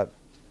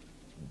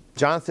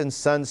Jonathan's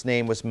son's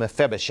name was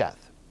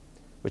Mephibosheth,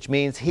 which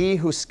means he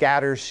who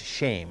scatters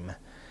shame.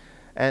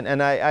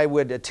 And I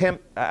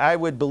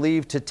would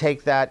believe to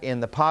take that in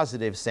the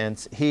positive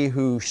sense, he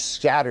who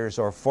scatters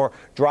or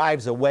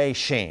drives away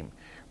shame,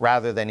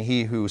 rather than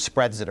he who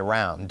spreads it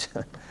around.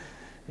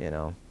 You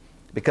know,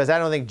 because I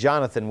don't think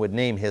Jonathan would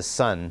name his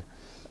son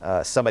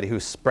somebody who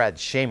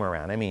spreads shame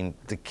around. I mean,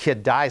 the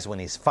kid dies when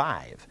he's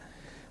 5.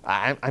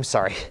 I'm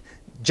sorry.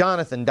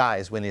 Jonathan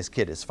dies when his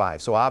kid is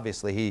 5. So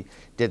obviously he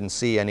didn't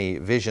see any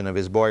vision of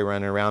his boy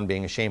running around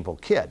being a shameful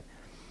kid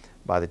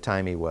by the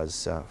time he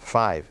was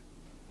 5.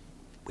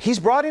 He's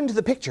brought into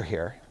the picture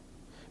here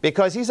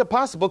because he's a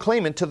possible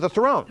claimant to the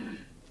throne.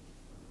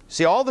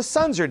 See, all the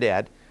sons are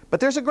dead,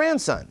 but there's a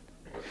grandson.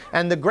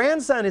 And the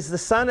grandson is the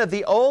son of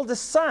the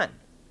oldest son.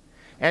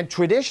 And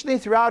traditionally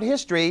throughout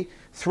history,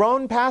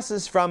 throne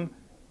passes from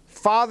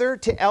father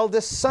to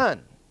eldest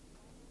son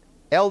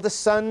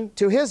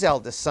to his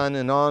eldest son,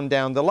 and on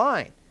down the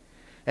line.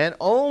 And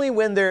only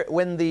when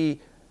the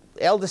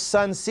eldest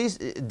son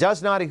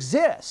does not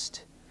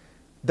exist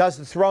does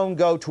the throne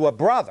go to a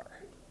brother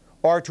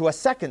or to a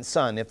second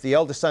son if the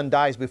eldest son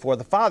dies before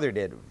the father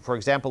did. For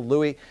example,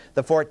 Louis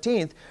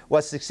XIV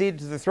was succeeded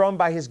to the throne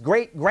by his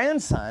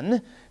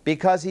great-grandson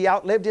because he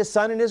outlived his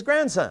son and his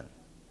grandson,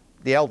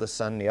 the eldest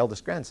son and the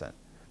eldest grandson.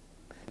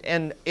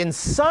 And in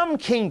some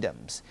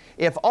kingdoms,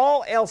 if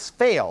all else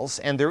fails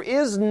and there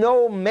is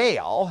no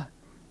male,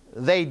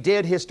 they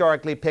did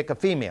historically pick a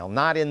female.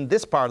 Not in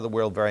this part of the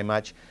world very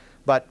much,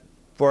 but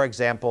for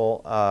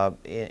example,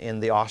 in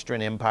the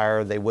Austrian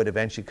Empire, they would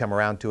eventually come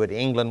around to it.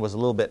 England was a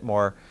little bit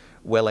more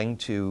willing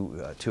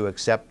to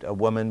accept a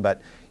woman,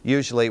 but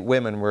usually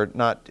women were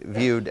not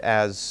viewed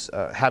as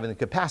having the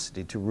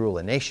capacity to rule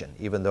a nation,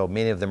 even though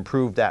many of them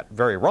proved that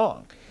very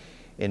wrong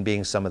in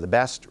being some of the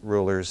best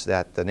rulers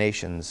that the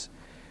nations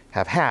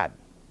have had.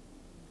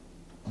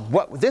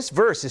 What this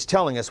verse is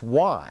telling us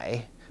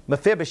why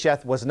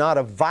Mephibosheth was not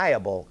a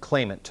viable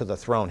claimant to the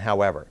throne,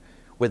 however.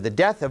 With the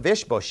death of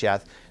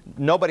Ishbosheth,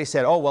 nobody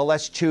said, oh, well,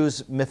 let's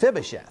choose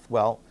Mephibosheth.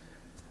 Well,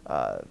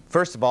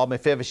 first of all,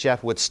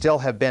 Mephibosheth would still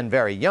have been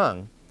very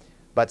young,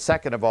 but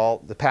second of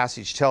all, the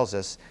passage tells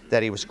us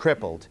that he was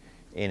crippled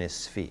in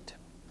his feet.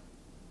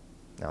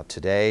 Now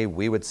today,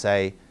 we would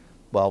say,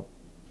 well,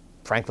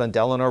 Franklin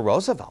Delano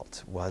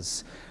Roosevelt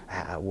was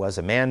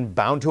a man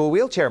bound to a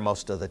wheelchair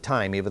most of the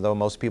time, even though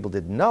most people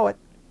didn't know it.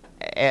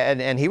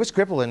 And he was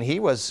crippled, and he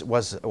was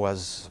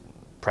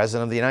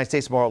president of the United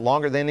States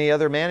longer than any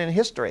other man in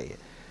history.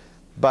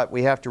 But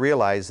we have to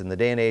realize in the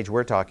day and age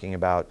we're talking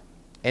about,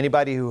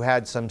 anybody who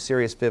had some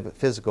serious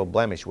physical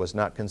blemish was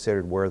not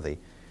considered worthy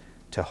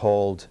to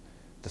hold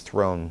the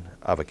throne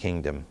of a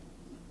kingdom.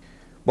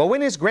 Well,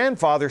 when his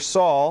grandfather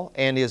Saul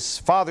and his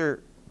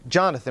father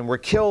Jonathan were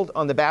killed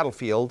on the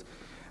battlefield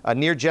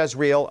near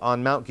Jezreel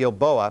on Mount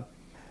Gilboa,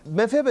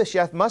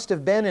 Mephibosheth must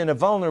have been in a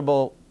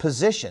vulnerable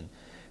position,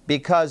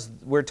 because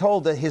we're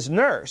told that his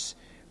nurse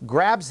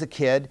grabs the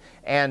kid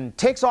and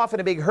takes off in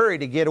a big hurry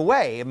to get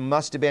away. It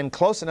must have been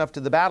close enough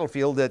to the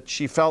battlefield that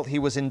she felt he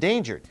was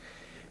endangered.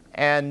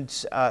 And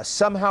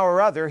somehow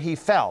or other he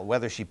fell,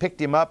 whether she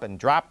picked him up and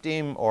dropped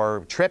him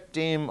or tripped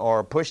him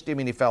or pushed him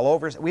and he fell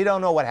over. We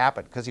don't know what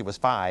happened because he was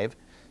 5.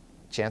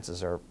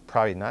 Chances are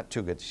probably not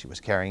too good she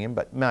was carrying him,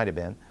 but might have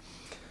been.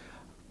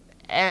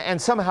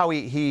 And somehow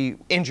he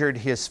injured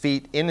his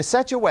feet in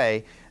such a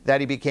way that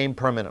he became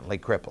permanently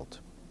crippled.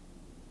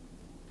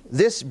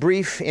 This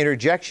brief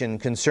interjection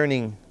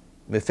concerning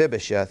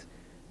Mephibosheth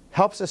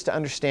helps us to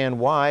understand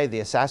why the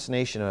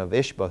assassination of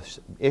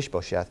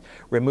Ishbosheth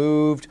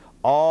removed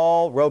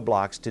all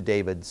roadblocks to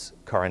David's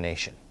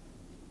coronation.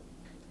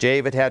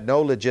 David had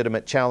no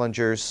legitimate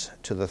challengers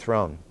to the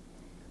throne.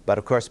 But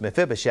of course,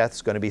 Mephibosheth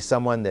is going to be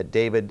someone that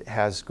David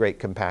has great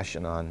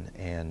compassion on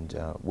and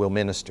will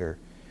minister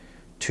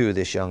to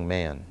this young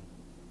man.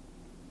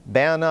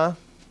 Baanah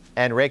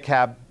and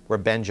Rechab were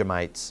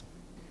Benjamites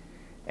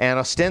and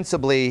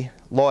ostensibly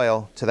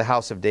loyal to the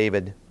house of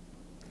David.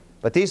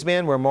 But these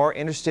men were more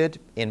interested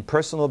in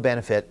personal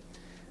benefit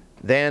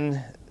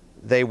than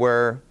they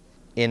were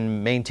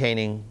in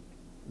maintaining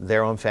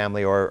their own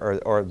family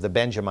or the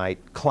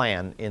Benjamite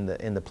clan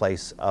in the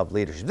place of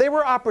leadership. They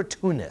were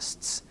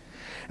opportunists.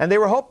 And they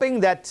were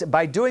hoping that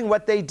by doing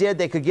what they did,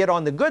 they could get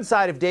on the good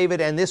side of David,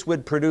 and this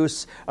would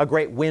produce a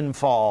great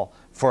windfall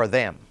for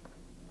them.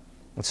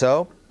 And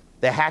so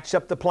they hatched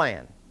up the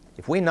plan.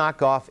 If we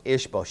knock off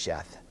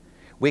Ishbosheth,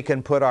 we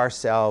can put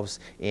ourselves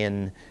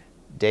in,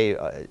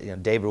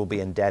 David will be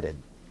indebted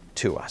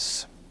to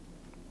us.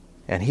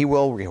 And he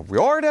will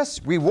reward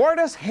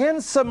us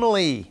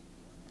handsomely.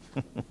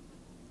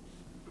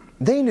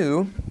 They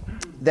knew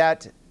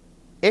that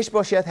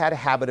Ishbosheth had a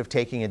habit of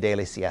taking a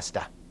daily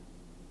siesta.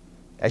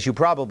 As you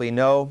probably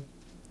know,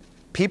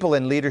 people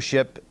in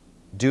leadership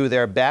do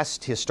their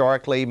best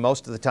historically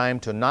most of the time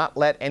to not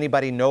let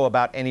anybody know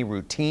about any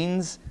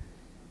routines,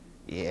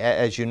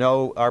 As you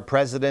know, our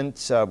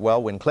president,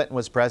 when Clinton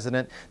was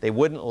president, they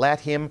wouldn't let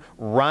him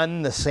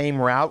run the same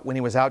route when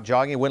he was out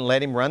jogging. They wouldn't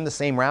let him run the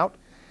same route.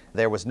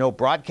 There was no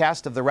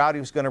broadcast of the route he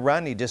was going to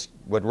run. He just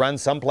would run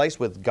someplace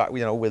with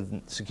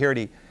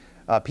security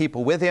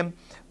people with him.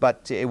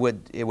 But it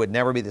would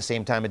never be the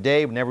same time of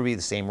day. It would never be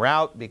the same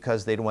route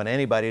because they didn't want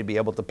anybody to be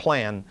able to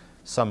plan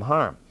some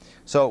harm.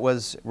 So it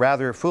was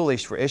rather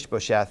foolish for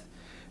Ishbosheth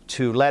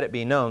to let it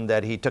be known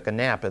that he took a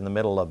nap in the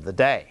middle of the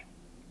day.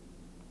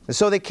 And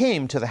so they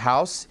came to the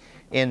house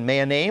in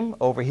Mahanaim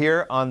over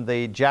here on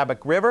the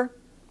Jabbok River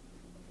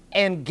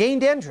and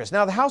gained entrance.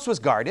 Now the house was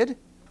guarded,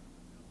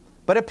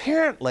 but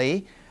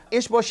apparently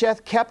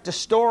Ishbosheth kept a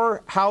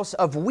storehouse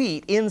of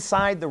wheat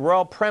inside the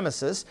royal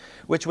premises,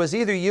 which was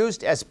either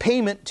used as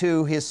payment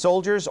to his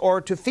soldiers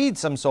or to feed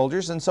some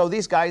soldiers. And so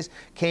these guys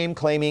came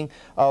claiming,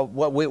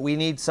 we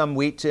need some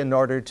wheat in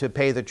order to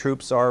pay the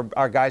troops, or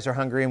our guys are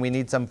hungry and we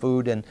need some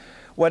food and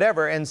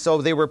whatever. And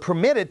so they were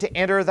permitted to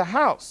enter the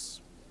house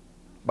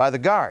by the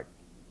guard.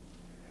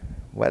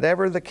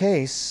 Whatever the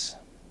case,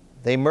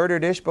 they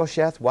murdered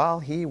Ishbosheth while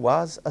he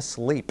was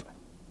asleep.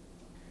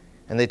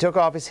 And they took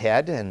off his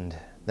head, and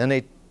then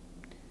they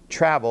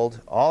traveled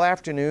all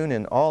afternoon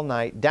and all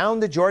night down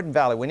the Jordan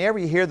Valley. Whenever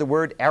you hear the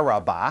word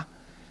Arabah,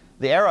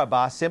 the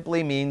Arabah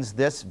simply means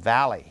this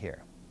valley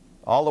here,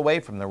 all the way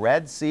from the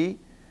Red Sea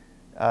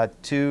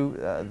to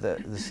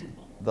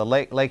the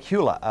Lake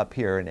Hula up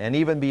here and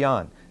even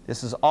beyond.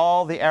 This is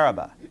all the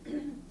Arabah.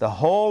 The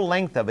whole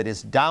length of it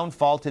is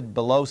down-faulted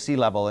below sea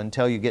level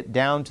until you get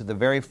down to the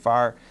very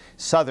far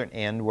southern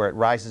end where it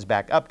rises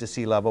back up to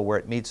sea level where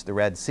it meets the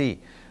Red Sea.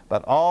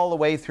 But all the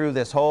way through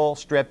this whole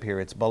strip here,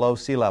 it's below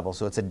sea level,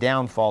 so it's a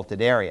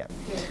down-faulted area.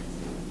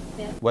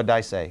 Yeah. What did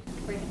I say?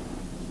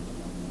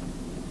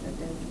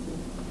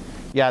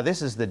 Yeah,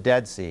 this is the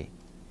Dead Sea.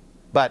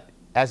 But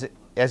as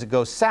it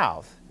goes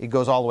south, it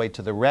goes all the way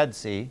to the Red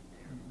Sea.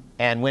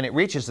 And when it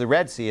reaches the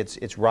Red Sea,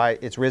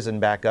 it's risen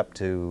back up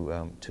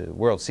to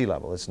world sea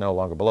level. It's no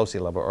longer below sea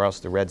level, or else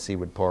the Red Sea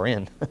would pour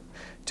in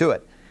to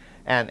it.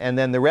 And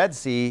then the Red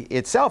Sea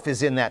itself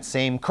is in that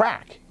same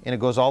crack, and it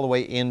goes all the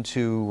way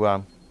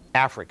into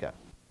Africa.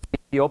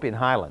 Ethiopian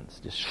highlands,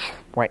 just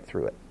right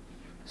through it.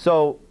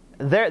 So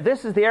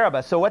this is the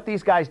Arabah. So what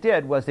these guys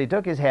did was they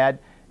took his head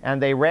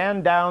and they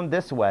ran down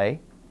this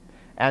way,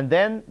 and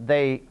then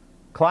they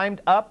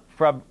climbed up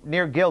from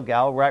near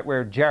Gilgal, right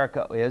where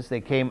Jericho is. They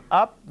came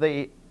up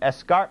the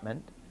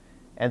escarpment,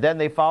 and then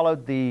they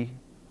followed the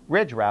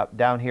ridge route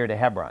down here to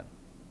Hebron.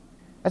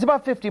 That's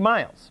about 50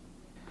 miles.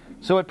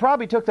 So it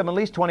probably took them at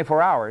least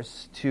 24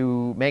 hours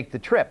to make the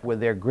trip with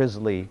their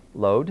grisly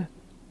load,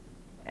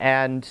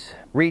 and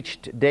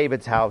reached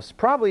David's house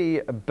probably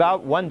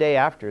about one day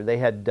after they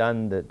had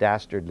done the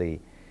dastardly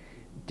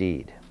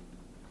deed.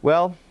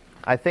 Well,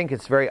 I think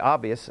it's very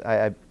obvious.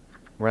 I've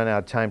run out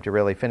of time to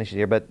really finish it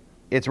here, but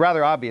it's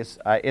rather obvious,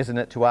 isn't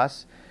it, to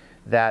us,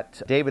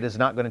 that David is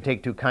not going to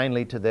take too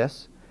kindly to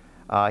this.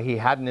 He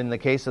hadn't in the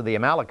case of the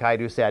Amalekite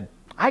who said,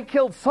 "I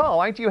killed Saul,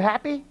 aren't you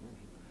happy?"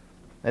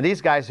 And these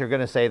guys are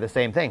going to say the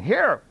same thing.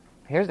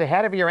 Here's the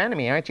head of your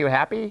enemy, aren't you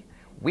happy?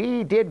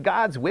 We did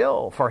God's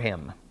will for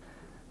him.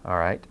 All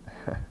right.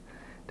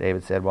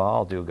 David said, well,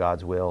 I'll do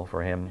God's will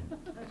for him,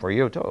 for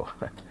you too.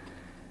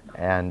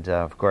 And,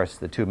 of course,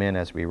 the two men,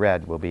 as we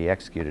read, will be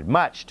executed,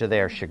 much to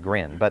their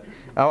chagrin. But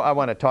I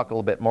want to talk a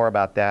little bit more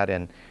about that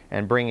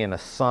and bring in a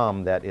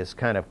psalm that is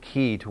kind of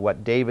key to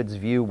what David's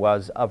view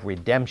was of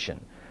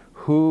redemption.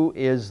 Who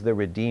is the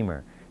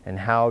Redeemer, and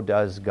how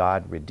does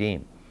God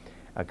redeem?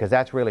 Because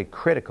that's really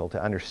critical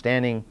to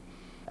understanding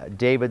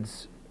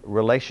David's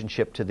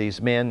relationship to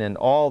these men and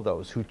all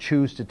those who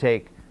choose to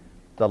take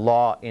the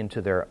law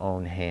into their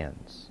own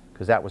hands,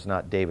 because that was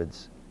not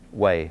David's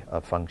way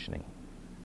of functioning.